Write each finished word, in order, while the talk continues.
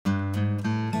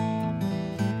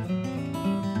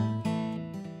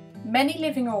Many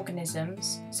living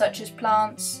organisms, such as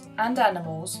plants and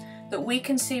animals, that we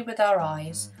can see with our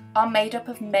eyes are made up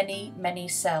of many, many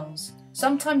cells,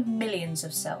 sometimes millions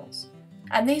of cells,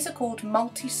 and these are called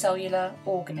multicellular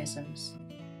organisms.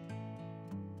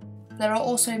 There are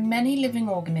also many living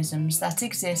organisms that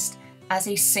exist as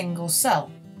a single cell.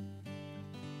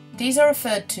 These are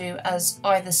referred to as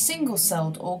either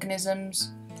single-celled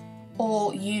organisms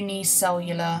or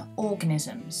unicellular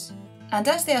organisms. And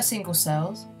as they are single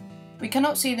cells, we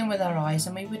cannot see them with our eyes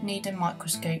and we would need a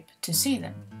microscope to see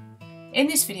them. In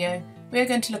this video, we are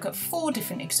going to look at 4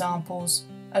 different examples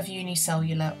of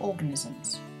unicellular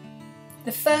organisms.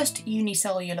 The first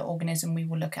unicellular organism we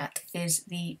will look at is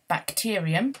the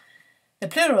bacterium. The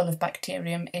plural of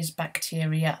bacterium is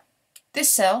bacteria.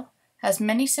 This cell has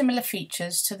many similar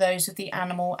features to those of the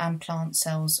animal and plant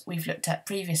cells we've looked at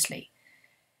previously.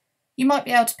 You might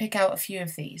be able to pick out a few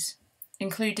of these,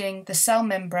 including the cell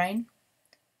membrane,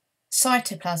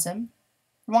 cytoplasm,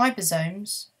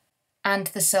 ribosomes, and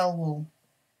the cell wall.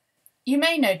 You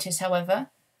may notice, however,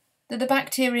 that the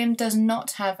bacterium does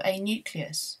not have a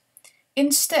nucleus.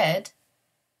 Instead,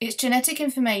 its genetic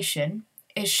information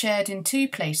is shared in 2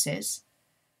 places.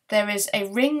 There is a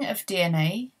ring of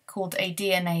DNA called a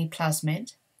DNA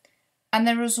plasmid, and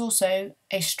there is also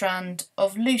a strand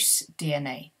of loose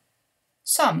DNA.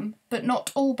 Some, but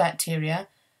not all bacteria,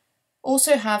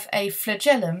 also have a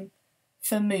flagellum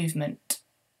for movement.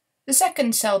 The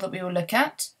second cell that we will look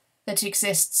at that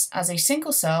exists as a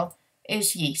single cell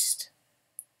is yeast.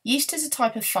 Yeast is a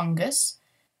type of fungus,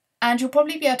 and you'll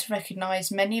probably be able to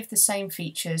recognise many of the same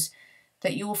features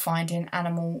that you will find in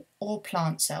animal or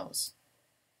plant cells,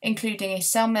 including a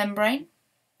cell membrane,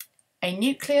 a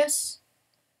nucleus,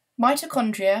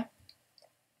 mitochondria,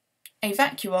 a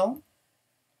vacuole,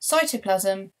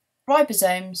 cytoplasm,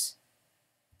 ribosomes,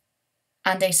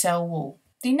 and a cell wall.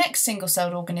 The next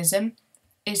single-celled organism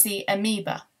is the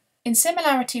amoeba. In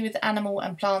similarity with animal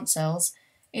and plant cells,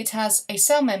 it has a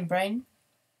cell membrane,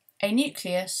 a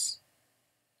nucleus,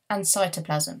 and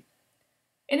cytoplasm.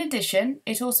 In addition,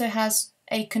 it also has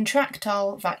a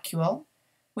contractile vacuole,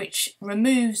 which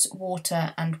removes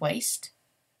water and waste,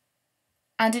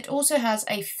 and it also has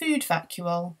a food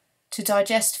vacuole to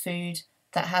digest food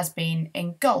that has been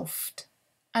engulfed.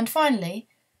 And finally,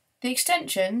 the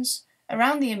extensions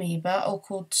around the amoeba are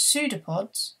called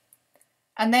pseudopods,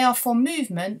 and they are for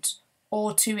movement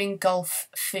or to engulf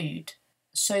food.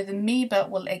 So the amoeba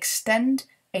will extend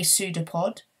a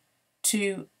pseudopod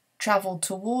to travel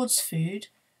towards food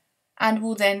and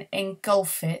will then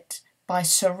engulf it by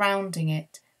surrounding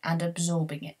it and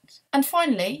absorbing it. And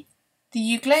finally, the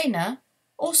Euglena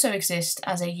also exists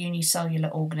as a unicellular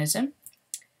organism.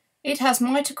 It has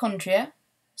mitochondria,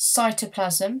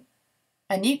 cytoplasm,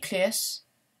 a nucleus,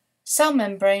 cell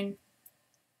membrane,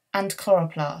 and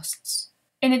chloroplasts.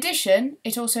 In addition,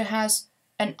 it also has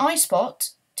an eye spot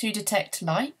to detect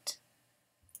light,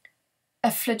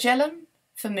 a flagellum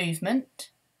for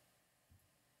movement,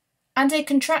 and a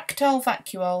contractile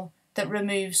vacuole that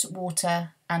removes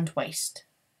water and waste.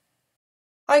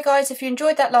 Hi guys, if you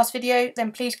enjoyed that last video,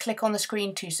 then please click on the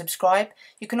screen to subscribe.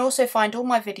 You can also find all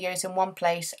my videos in one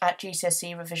place at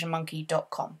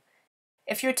gcserevisionmonkey.com.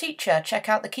 If you're a teacher, check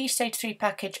out the Key Stage 3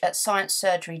 package at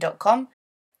sciencesurgery.com.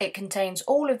 It contains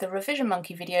all of the Revision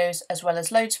Monkey videos as well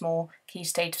as loads more Key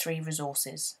Stage 3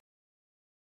 resources.